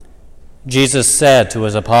Jesus said to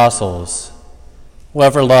his apostles,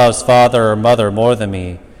 "Whoever loves father or mother more than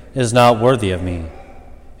me is not worthy of me,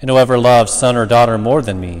 and whoever loves son or daughter more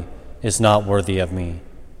than me is not worthy of me,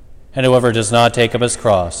 and whoever does not take up his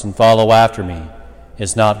cross and follow after me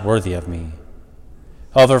is not worthy of me.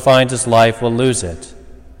 Whoever finds his life will lose it,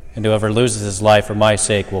 and whoever loses his life for my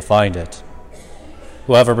sake will find it.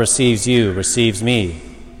 Whoever receives you receives me,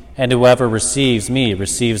 and whoever receives me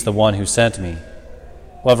receives the one who sent me.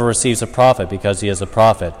 Whoever receives a prophet because he is a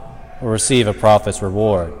prophet will receive a prophet's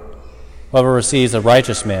reward. Whoever receives a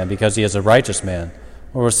righteous man because he is a righteous man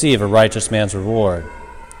will receive a righteous man's reward.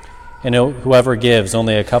 And whoever gives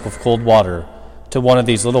only a cup of cold water to one of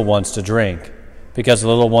these little ones to drink, because the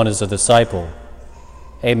little one is a disciple,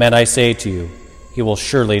 amen, I say to you, he will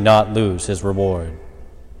surely not lose his reward."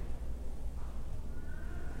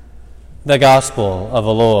 The Gospel of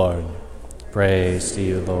the Lord. Praise to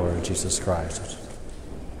you, Lord Jesus Christ.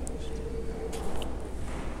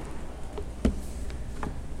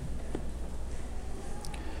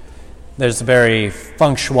 There's a very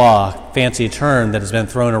feng shui, fancy term that has been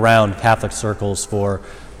thrown around Catholic circles for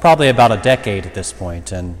probably about a decade at this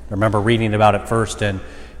point. And I remember reading about it first in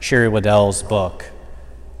Sherry Weddell's book,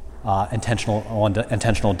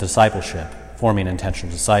 Intentional Discipleship, Forming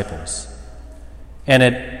Intentional Disciples. And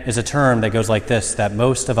it is a term that goes like this, that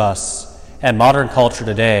most of us and modern culture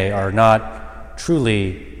today are not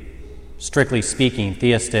truly, strictly speaking,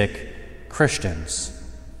 theistic Christians,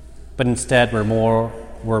 but instead we're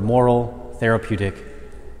moral, therapeutic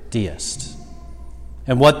deists.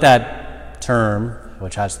 And what that term,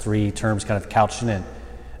 which has three terms kind of couched in it,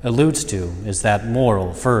 alludes to is that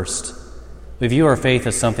moral first. We view our faith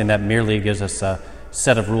as something that merely gives us a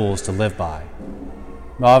set of rules to live by.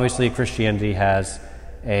 Obviously, Christianity has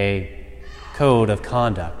a code of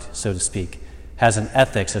conduct, so to speak, has an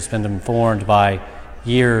ethics that's been informed by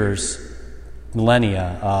years,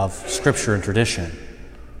 millennia of scripture and tradition.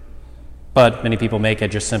 But many people make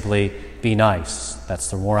it just simply be nice.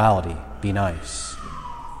 That's the morality, be nice.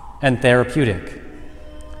 And therapeutic.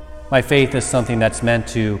 My faith is something that's meant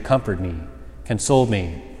to comfort me, console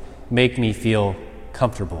me, make me feel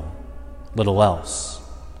comfortable, little else.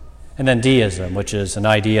 And then deism, which is an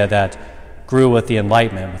idea that grew with the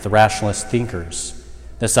Enlightenment, with the rationalist thinkers.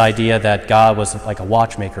 This idea that God was like a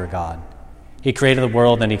watchmaker God. He created the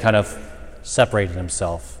world and he kind of separated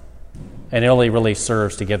himself. And it only really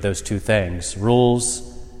serves to give those two things, rules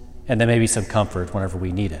and then maybe some comfort whenever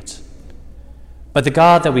we need it. But the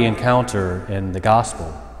God that we encounter in the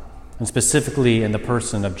gospel, and specifically in the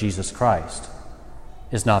person of Jesus Christ,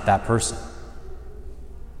 is not that person.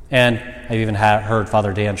 And I've even heard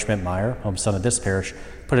Father Dan Schmidtmeyer, home son of this parish,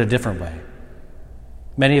 put it a different way.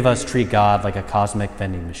 Many of us treat God like a cosmic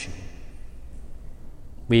vending machine.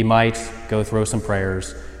 We might go through some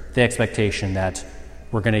prayers, the expectation that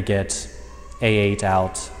we're going to get A8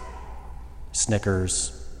 out,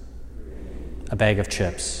 Snickers, a bag of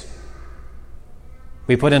chips.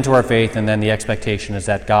 We put into our faith, and then the expectation is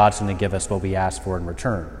that God's going to give us what we ask for in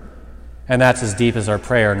return. And that's as deep as our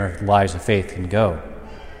prayer and our lives of faith can go.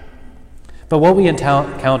 But what we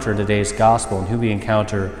encounter in today's gospel, and who we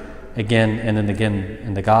encounter again and again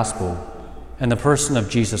in the gospel, and the person of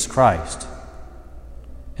Jesus Christ,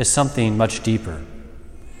 is something much deeper,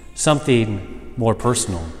 something more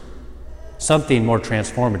personal, something more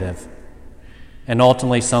transformative, and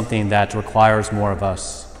ultimately something that requires more of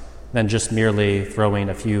us than just merely throwing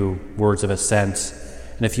a few words of assent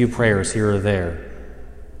and a few prayers here or there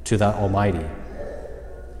to the Almighty.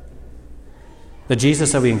 The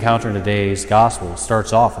Jesus that we encounter in today's gospel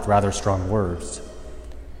starts off with rather strong words.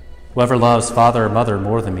 Whoever loves father or mother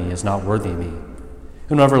more than me is not worthy of me.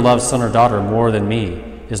 And whoever loves son or daughter more than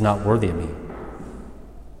me is not worthy of me.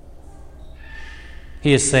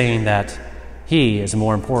 He is saying that he is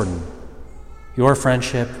more important. Your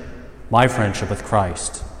friendship, my friendship with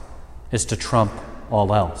Christ, is to trump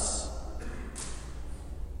all else.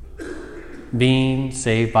 Being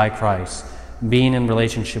saved by Christ, being in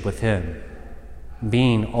relationship with him,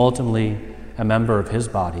 being ultimately a member of his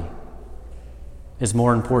body, is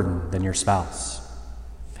more important than your spouse.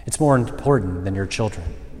 It's more important than your children.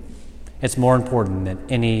 It's more important than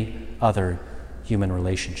any other human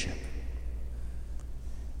relationship.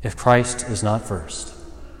 If Christ is not first,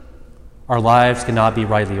 our lives cannot be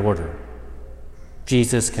rightly ordered.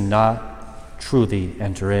 Jesus cannot truly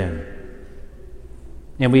enter in.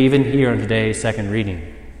 And we even hear in today's second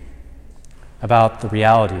reading about the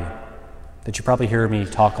reality that you probably hear me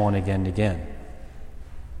talk on again and again,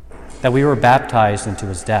 that we were baptized into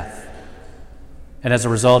his death. And as a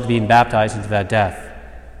result of being baptized into that death,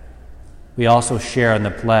 we also share in the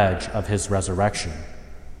pledge of his resurrection.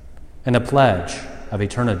 and a pledge of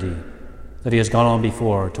eternity that he has gone on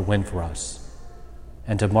before to win for us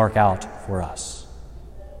and to mark out for us.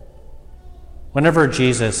 Whenever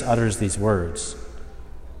Jesus utters these words,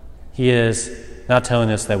 he is not telling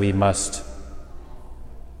us that we must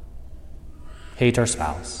hate our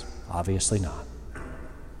spouse. Obviously not.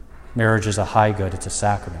 Marriage is a high good, it's a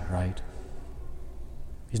sacrament, right?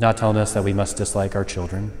 He's not telling us that we must dislike our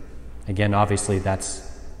children. Again, obviously that's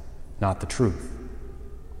not the truth.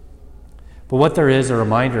 But what there is a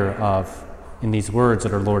reminder of in these words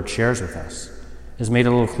that our Lord shares with us is made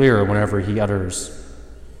a little clearer whenever he utters,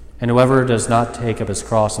 "And whoever does not take up his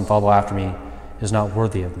cross and follow after me is not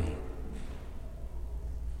worthy of me."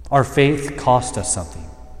 Our faith cost us something.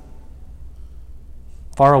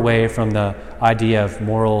 Far away from the idea of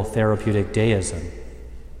moral therapeutic deism,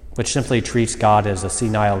 which simply treats God as a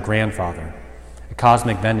senile grandfather, a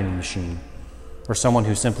cosmic vending machine, or someone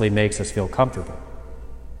who simply makes us feel comfortable.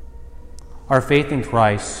 Our faith in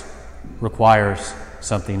Christ requires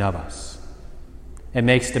something of us. It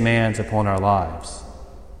makes demands upon our lives.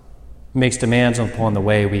 It makes demands upon the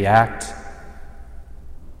way we act.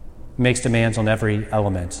 It makes demands on every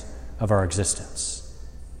element of our existence.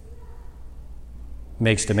 It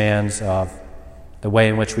makes demands of the way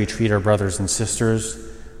in which we treat our brothers and sisters,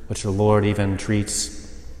 which the Lord even treats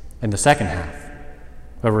in the second half.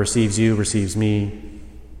 Whoever receives you receives me.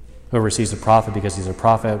 Whoever receives a prophet because he's a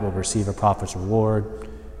prophet will receive a prophet's reward.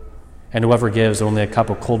 And whoever gives only a cup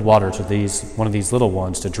of cold water to one of these little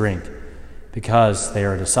ones to drink because they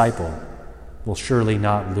are a disciple will surely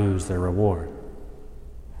not lose their reward.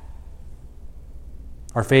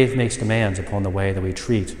 Our faith makes demands upon the way that we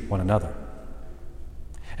treat one another.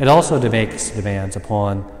 It also makes demands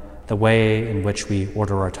upon the way in which we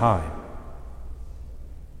order our time.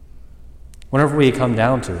 Whenever we come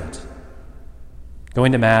down to it,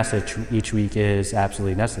 going to Mass each week is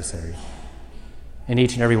absolutely necessary. And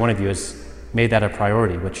each and every one of you has made that a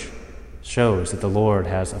priority, which shows that the Lord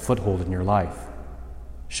has a foothold in your life,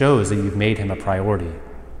 shows that you've made him a priority,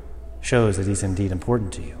 shows that he's indeed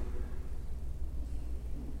important to you.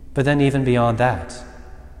 But then even beyond that,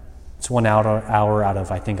 it's 1 hour out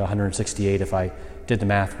of, I think, 168 if I did the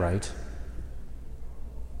math right.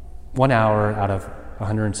 1 hour out of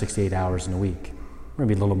 168 hours in a week.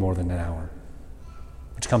 Maybe a little more than an hour,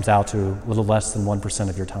 which comes out to a little less than 1%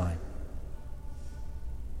 of your time.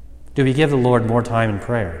 Do we give the Lord more time in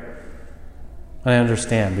prayer? I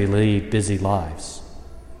understand we lead busy lives.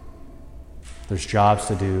 There's jobs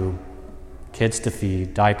to do, kids to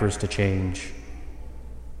feed, diapers to change.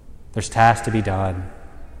 There's tasks to be done,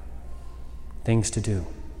 things to do.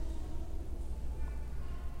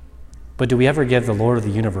 But do we ever give the Lord of the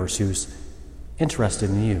universe, who's interested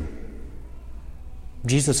in you,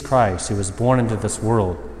 Jesus Christ, who was born into this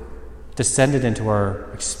world, descended into our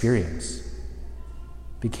experience,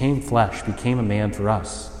 became flesh, became a man for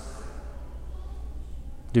us,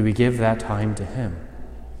 do we give that time to him?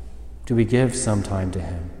 Do we give some time to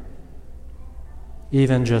him?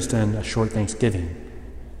 Even just in a short Thanksgiving,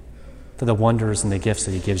 for the wonders and the gifts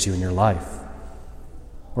that he gives you in your life,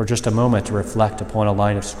 or just a moment to reflect upon a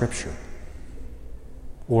line of Scripture,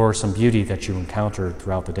 or some beauty that you encountered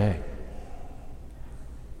throughout the day.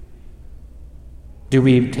 Do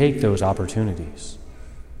we take those opportunities?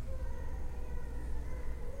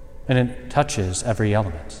 And it touches every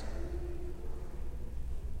element.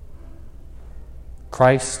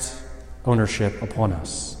 Christ's ownership upon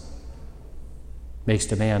us makes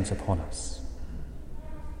demands upon us.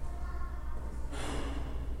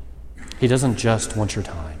 He doesn't just want your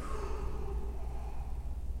time.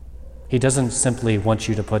 He doesn't simply want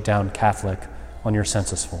you to put down Catholic on your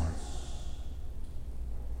census form.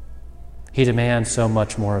 He demands so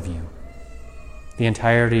much more of you. The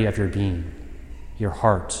entirety of your being, your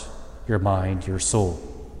heart, your mind, your soul.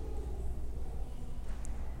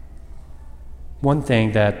 One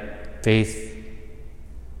thing that faith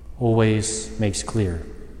always makes clear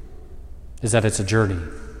is that it's a journey.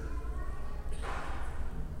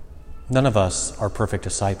 None of us are perfect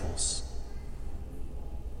disciples,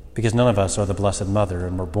 because none of us are the Blessed Mother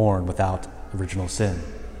and were born without original sin.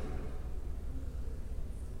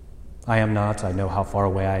 I am not. I know how far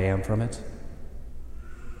away I am from it.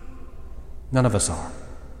 None of us are.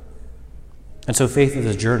 And so faith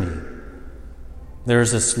is a journey. There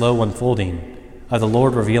is a slow unfolding of the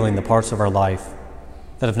Lord revealing the parts of our life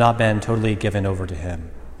that have not been totally given over to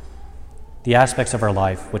him, the aspects of our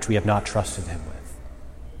life which we have not trusted him with.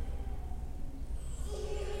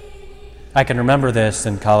 I can remember this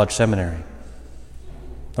in college seminary.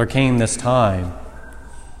 There came this time,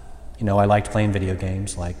 I liked playing video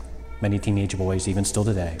games like many teenage boys, even still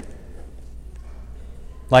today.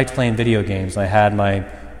 liked playing video games. I had my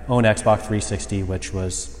own Xbox 360, which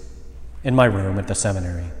was in my room at the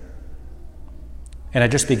seminary. And I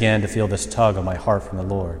just began to feel this tug on my heart from the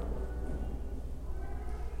Lord.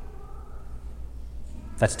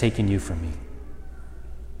 That's taking you from me.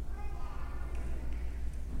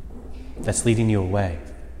 That's leading you away.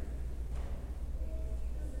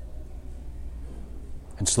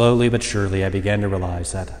 And slowly but surely I began to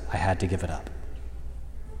realize that I had to give it up.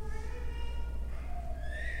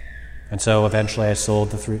 And so eventually I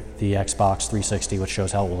sold the Xbox 360, which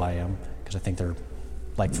shows how old I am, because I think there are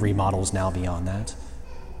like 3 models now beyond that.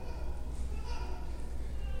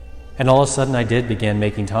 And all of a sudden I did begin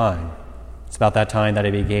making time. It's about that time that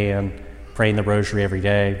I began praying the rosary every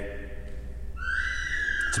day.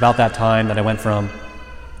 It's about that time that I went from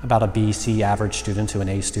about a B/C average student to an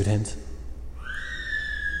A student.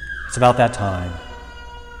 It's about that time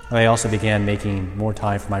that I also began making more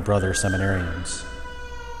time for my brother seminarians,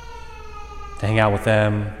 to hang out with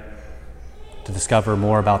them, to discover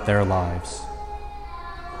more about their lives.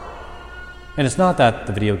 And it's not that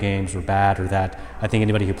the video games were bad or that I think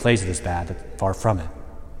anybody who plays it is bad, far from it.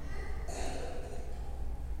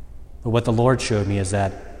 But what the Lord showed me is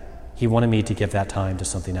that He wanted me to give that time to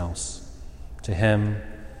something else, to Him,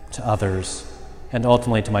 to others, and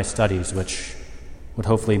ultimately to my studies, which would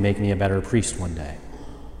hopefully make me a better priest one day.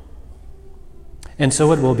 And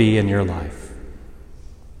so it will be in your life.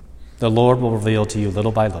 The Lord will reveal to you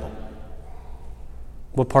little by little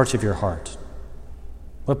what parts of your heart,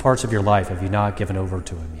 what parts of your life have you not given over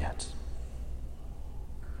to Him yet.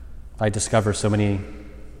 I discover so many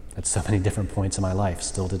different points in my life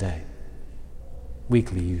still today,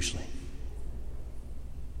 weekly usually.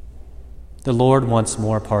 The Lord wants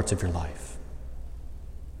more parts of your life,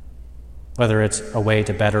 whether it's a way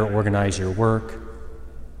to better organize your work,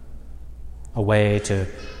 a way to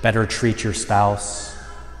better treat your spouse,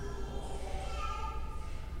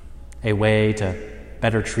 a way to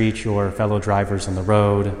better treat your fellow drivers on the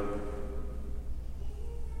road,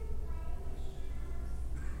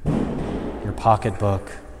 your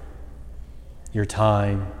pocketbook, your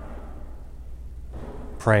time,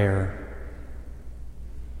 prayer.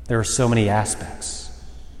 There are so many aspects.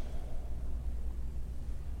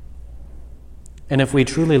 And if we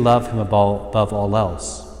truly love Him above all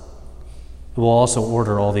else, it will also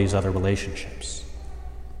order all these other relationships.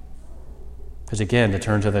 Because again, to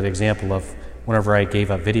turn to that example of whenever I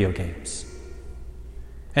gave up video games,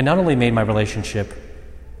 and not only made my relationship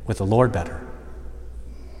with the Lord better,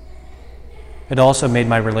 it also made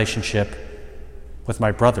my relationship with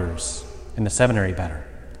my brothers in the seminary better.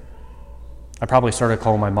 I probably started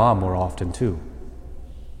calling my mom more often too.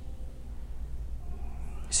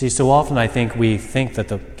 See, so often I think we think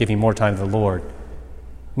that giving more time to the Lord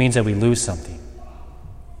means that we lose something,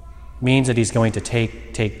 means that He's going to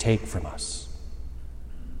take from us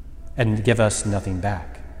and give us nothing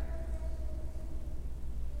back.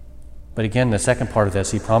 But again, the second part of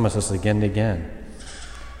this, He promises again and again.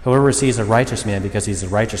 Whoever receives a righteous man because he's a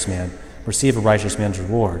righteous man, receive a righteous man's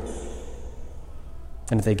reward.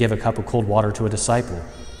 And if they give a cup of cold water to a disciple,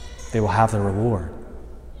 they will have their reward.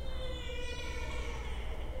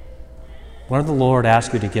 When the Lord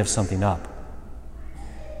asks you to give something up,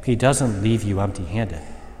 He doesn't leave you empty-handed,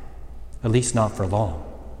 at least not for long.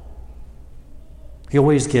 He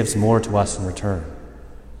always gives more to us in return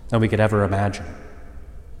than we could ever imagine.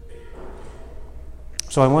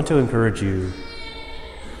 So I want to encourage you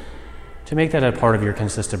to make that a part of your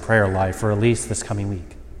consistent prayer life for at least this coming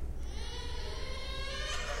week.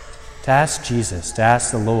 To ask Jesus, to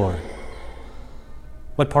ask the Lord,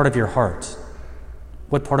 what part of your heart,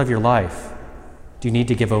 what part of your life do you need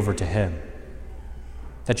to give over to Him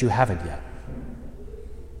that you haven't yet?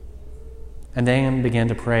 And then begin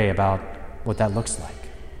to pray about what that looks like.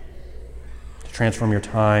 To transform your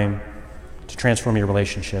time, to transform your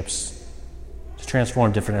relationships, to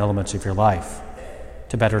transform different elements of your life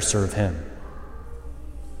to better serve Him.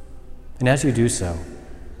 And as you do so,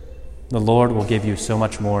 the Lord will give you so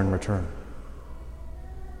much more in return.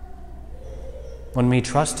 When we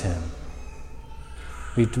trust Him,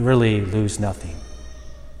 we really lose nothing,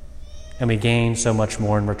 and we gain so much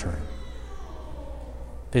more in return.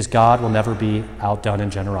 Because God will never be outdone in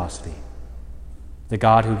generosity. The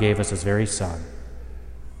God who gave us His very Son,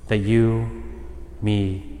 that you,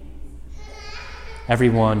 me,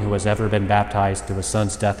 everyone who has ever been baptized through His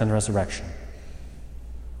Son's death and resurrection,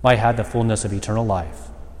 might have the fullness of eternal life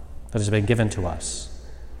that has been given to us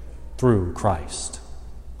through Christ.